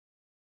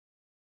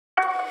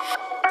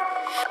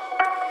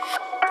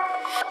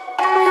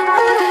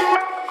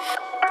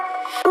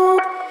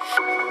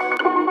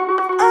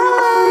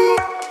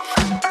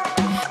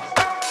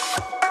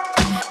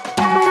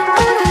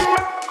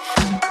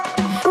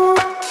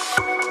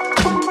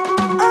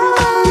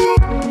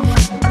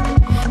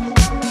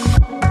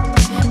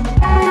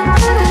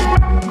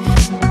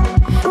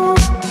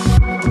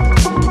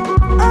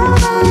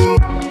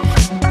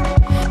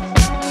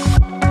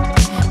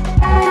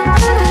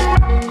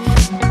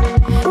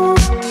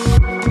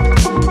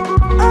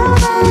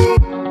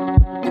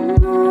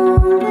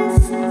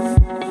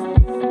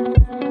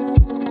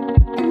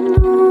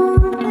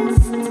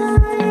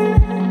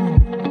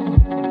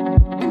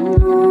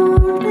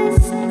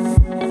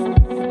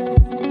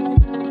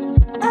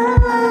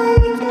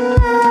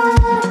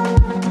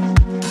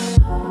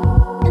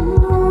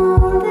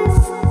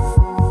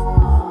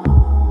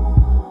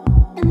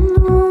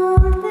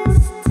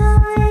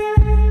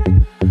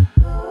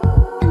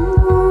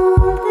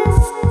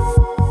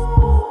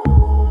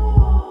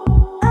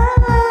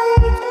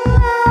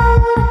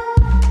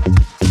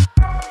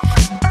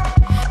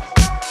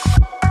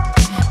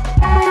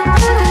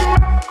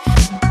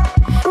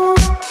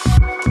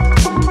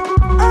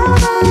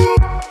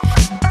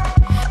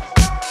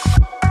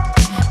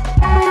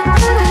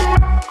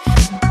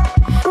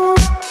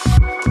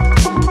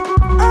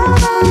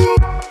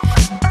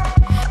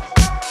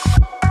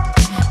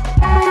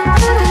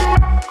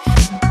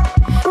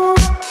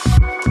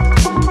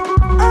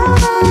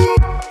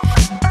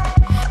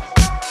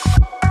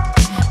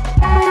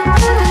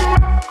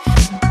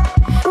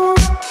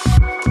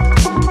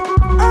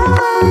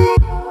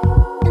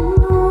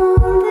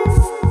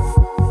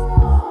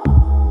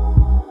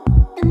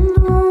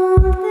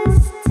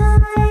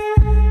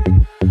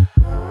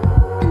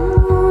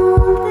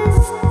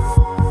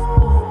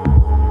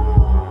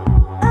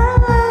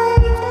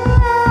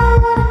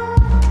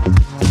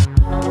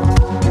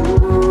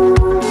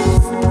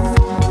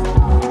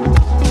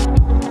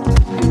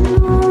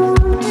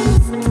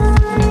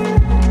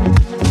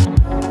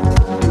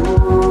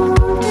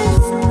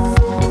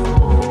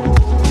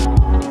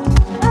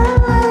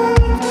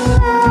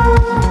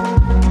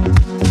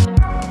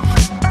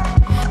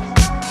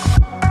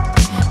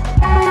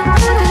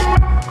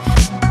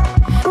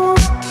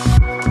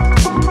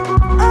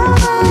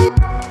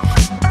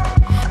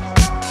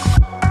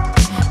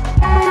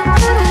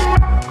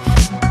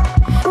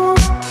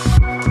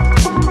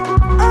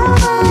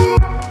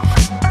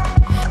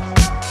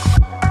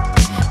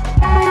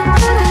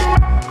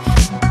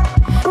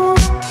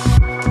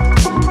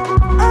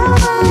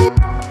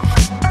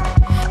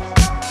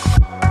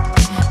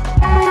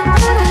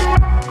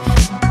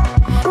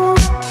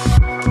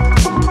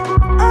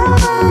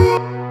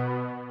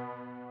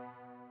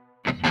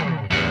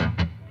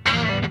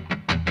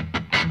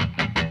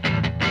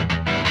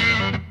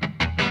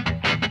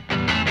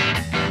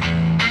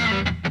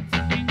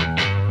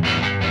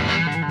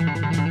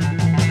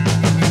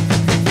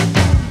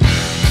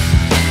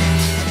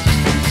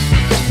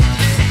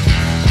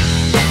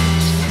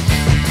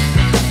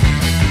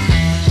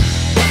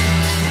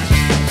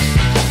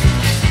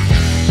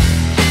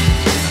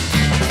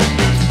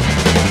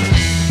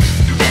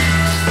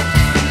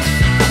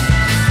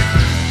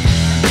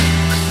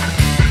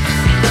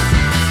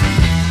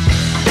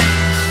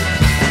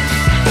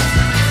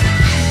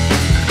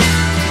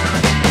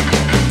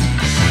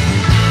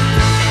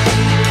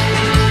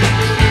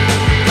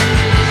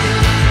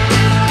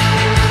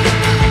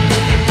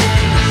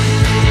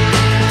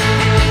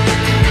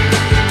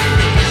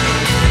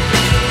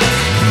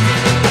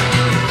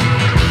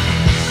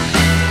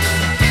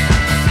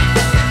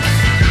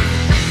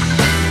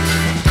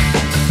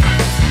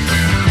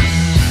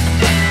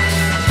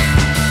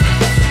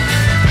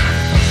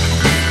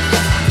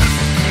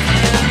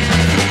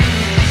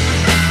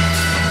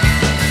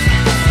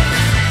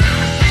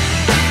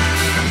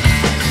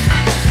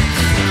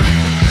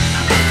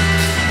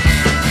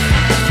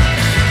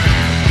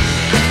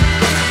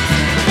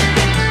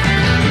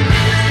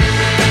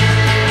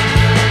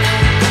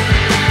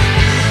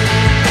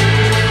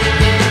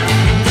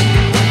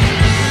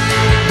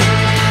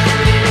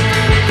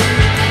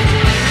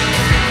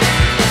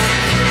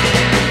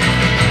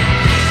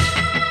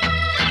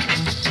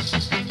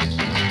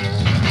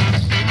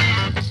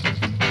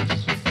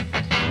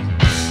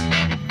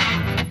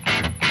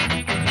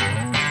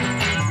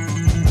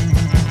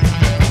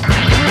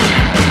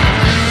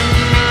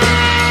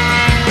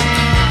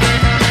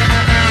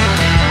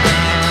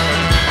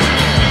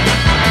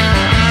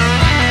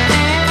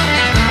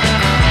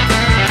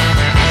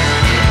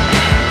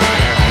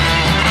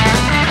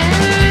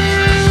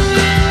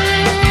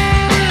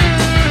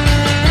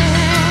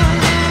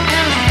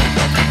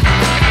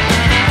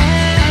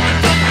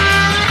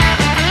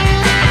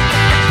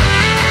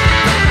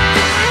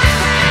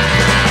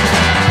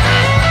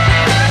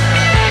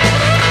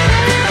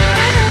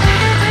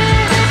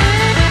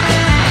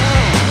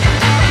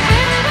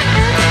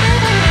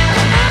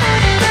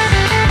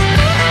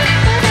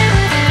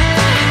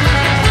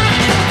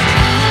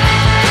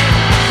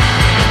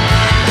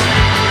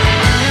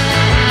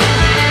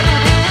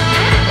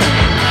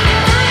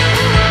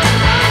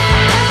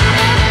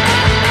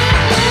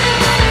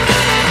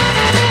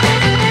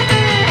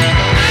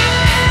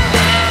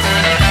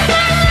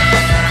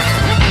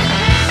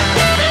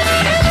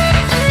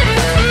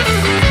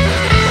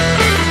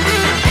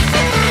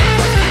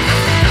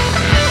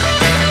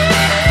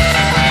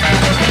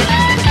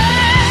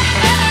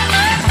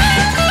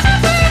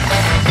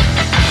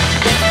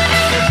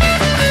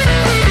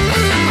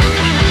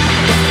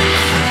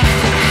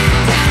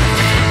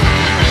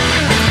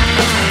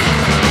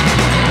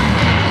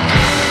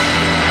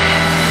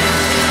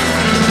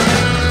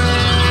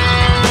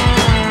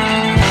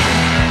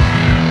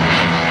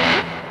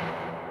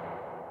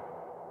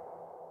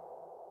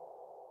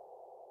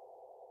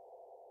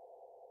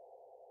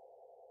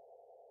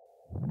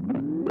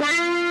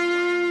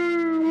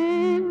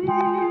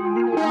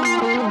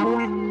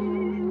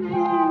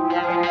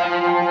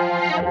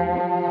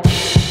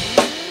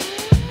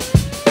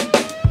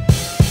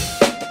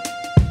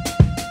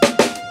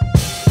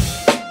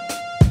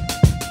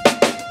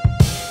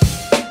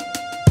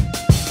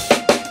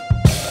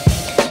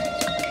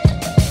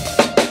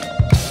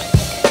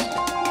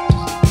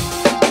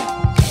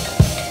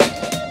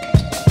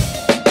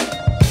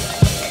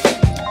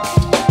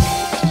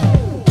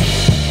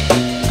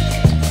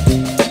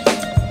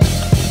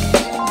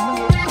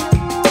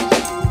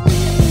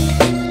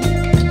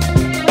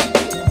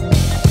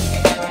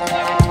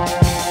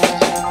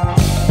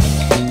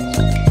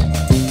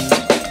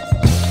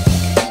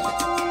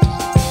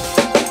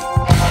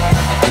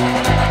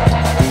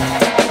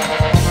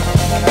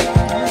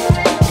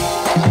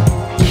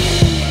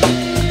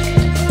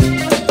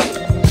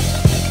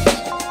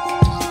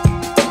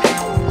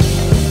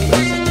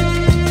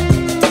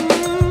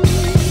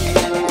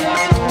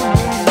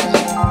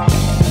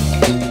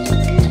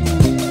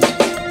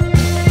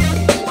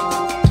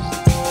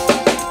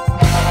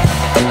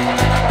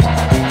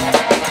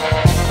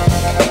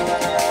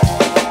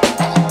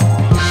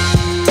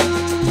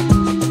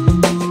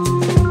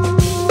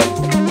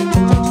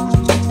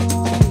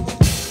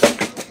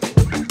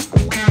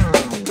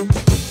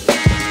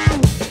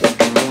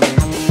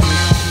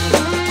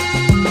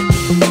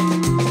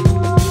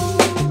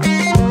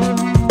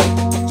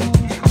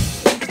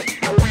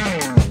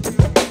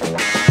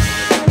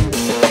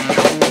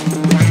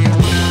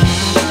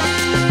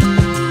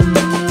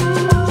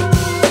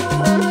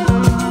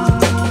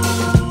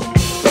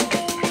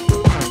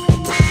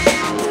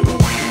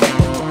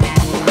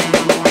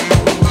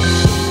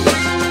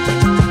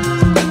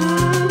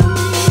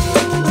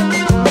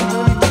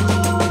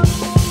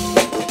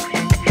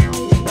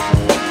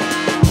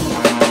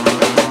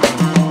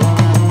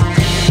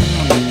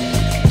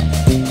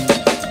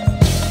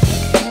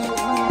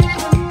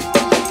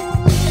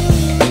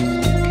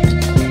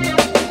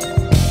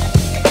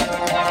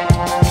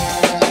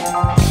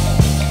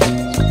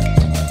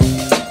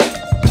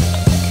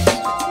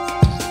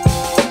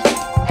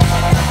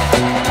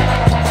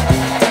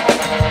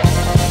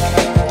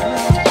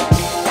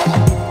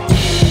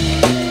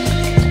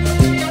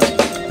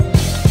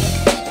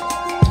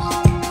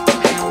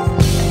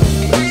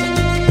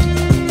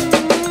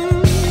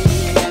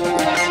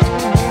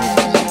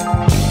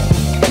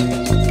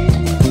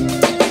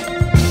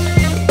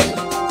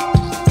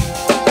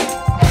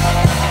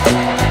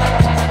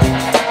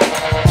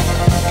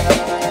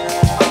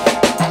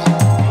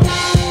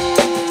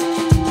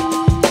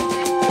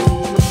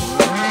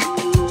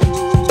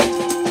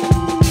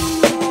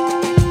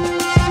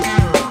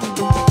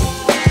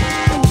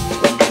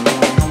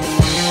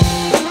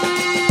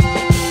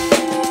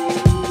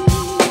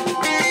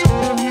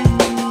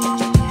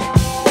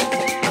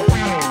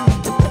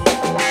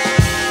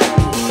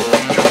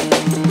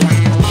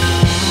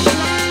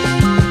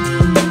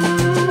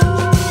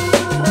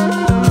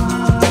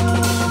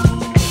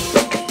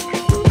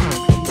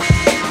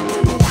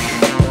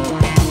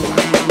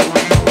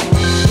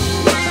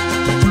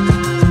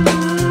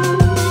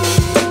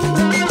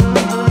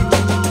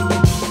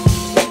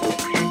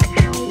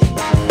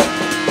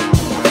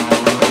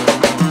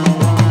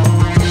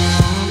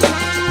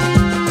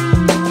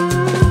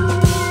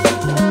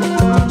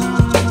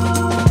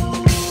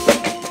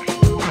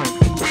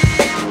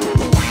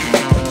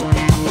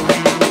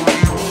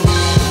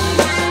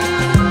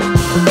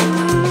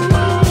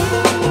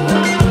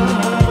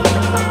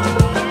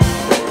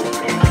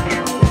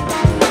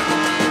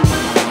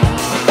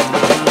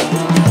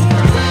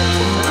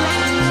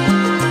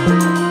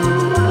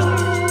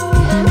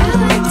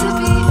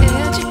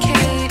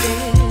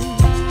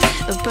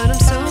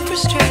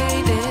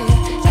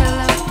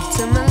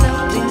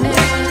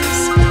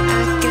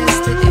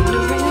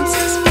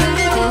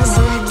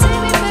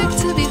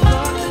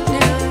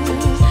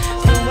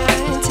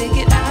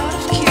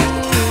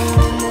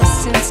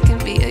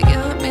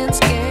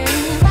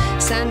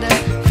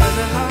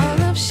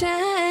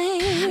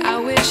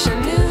wish I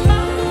knew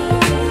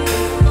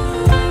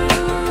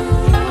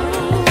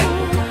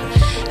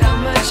how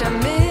much I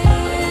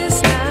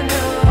miss not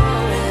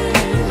knowing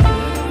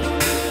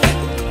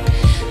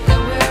that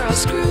we're all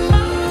screwed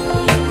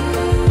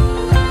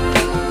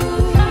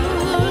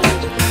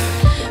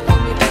when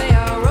we play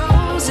our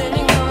roles and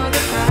ignore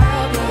the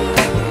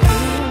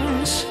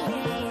problems.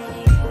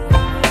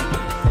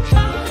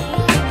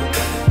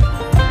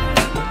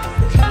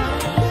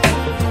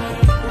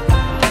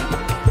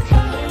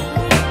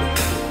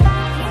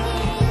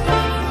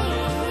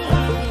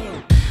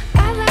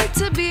 I like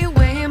to be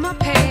away in my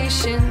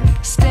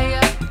patience. Stay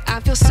up, I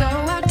feel so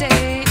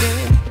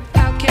outdated.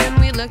 How can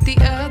we look the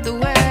other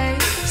way?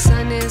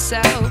 Sun is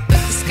out, but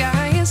the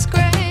sky is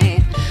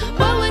gray.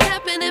 What would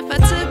happen if I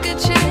took a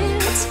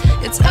chance?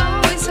 It's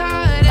always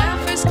hard at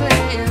first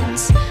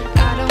glance.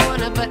 I don't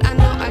wanna, but I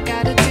know I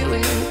gotta do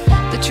it.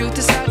 The truth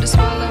is hard to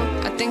swallow,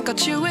 I think I'll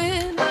chew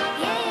it.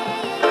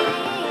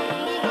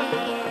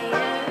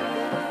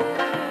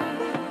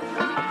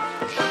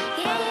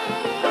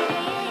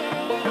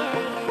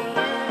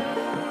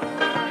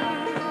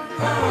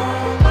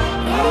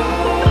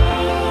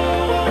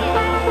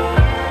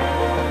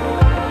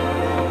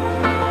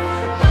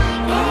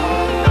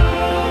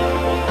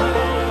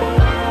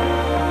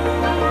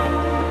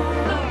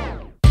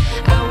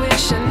 I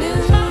wish I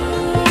knew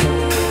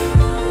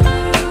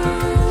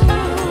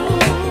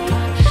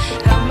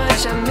how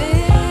much I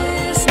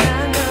miss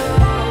not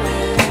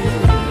knowing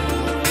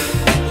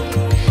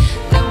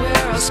that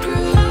we're all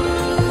screwed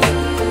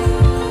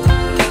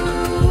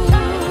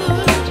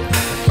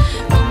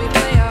when we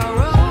play our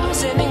roles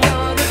and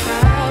ignore the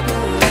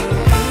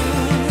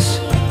problems.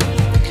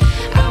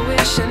 I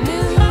wish I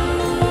knew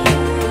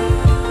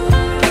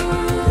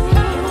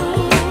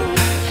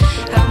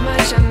how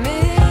much I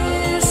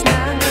miss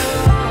not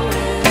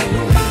knowing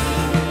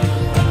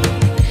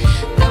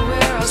that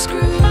we're all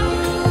screwed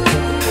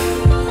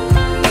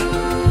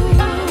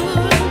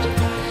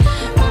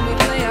when we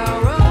play our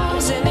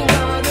roles and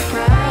ignore the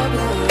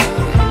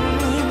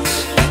problems.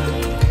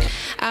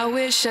 I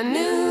wish I knew